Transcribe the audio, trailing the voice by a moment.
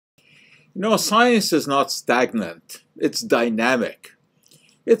Science is not stagnant, it's dynamic.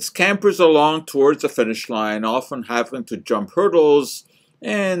 It scampers along towards the finish line, often having to jump hurdles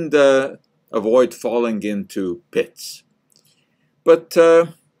and avoid falling into pits. But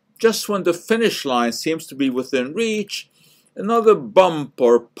just when the finish line seems to be within reach, another bump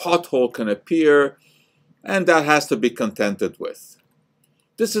or pothole can appear, and that has to be contended with.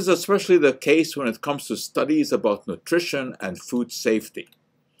 This is especially the case when it comes to studies about nutrition and food safety.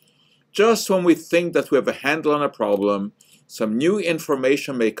 Just when we think that we have a handle on a problem, some new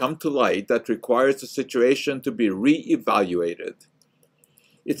information may come to light that requires the situation to be re-evaluated.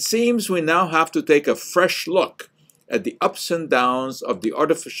 It seems we now have to take a fresh look at the ups and downs of the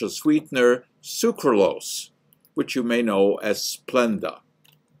artificial sweetener Sucralose, which you may know as Splenda.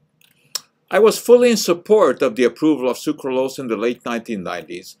 I was fully in support of the approval of Sucralose in the late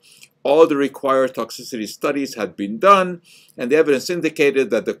 1990s. All the required toxicity studies had been done, and the evidence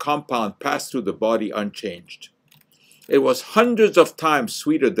indicated that the compound passed through the body unchanged. It was hundreds of times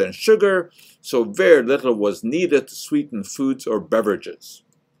sweeter than sugar, so very little was needed to sweeten foods or beverages.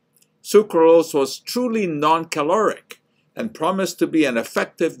 Sucralose was truly non-caloric and promised to be an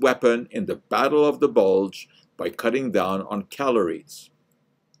effective weapon in the battle of the bulge by cutting down on calories.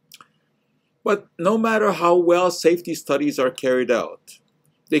 But no matter how well safety studies are carried out,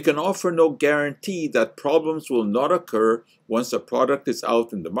 they can offer no guarantee that problems will not occur once a product is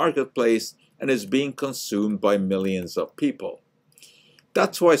out in the marketplace and is being consumed by millions of people.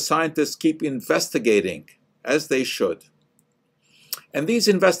 That's why scientists keep investigating, as they should. And these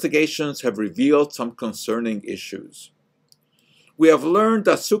investigations have revealed some concerning issues. We have learned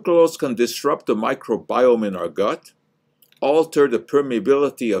that sucralose can disrupt the microbiome in our gut, alter the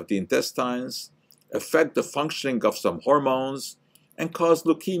permeability of the intestines, affect the functioning of some hormones, and cause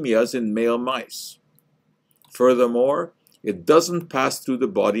leukemias in male mice. Furthermore, it doesn't pass through the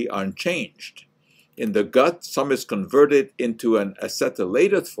body unchanged. In the gut, some is converted into an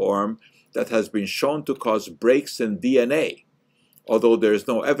acetylated form that has been shown to cause breaks in DNA, although there is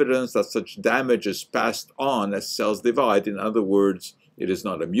no evidence that such damage is passed on as cells divide. In other words, it is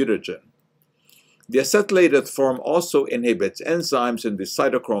not a mutagen. The acetylated form also inhibits enzymes in the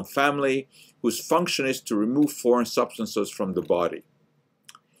cytochrome family, whose function is to remove foreign substances from the body.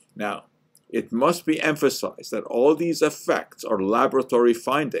 Now, it must be emphasized that all these effects are laboratory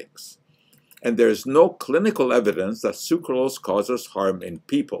findings, and there is no clinical evidence that sucralose causes harm in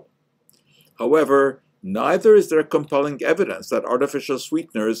people. However, neither is there compelling evidence that artificial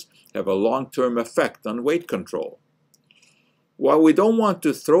sweeteners have a long-term effect on weight control. While we don't want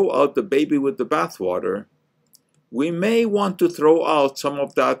to throw out the baby with the bathwater, we may want to throw out some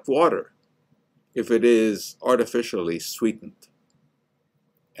of that water if it is artificially sweetened.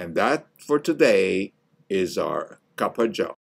 And that, for today, is our Cup of Joe.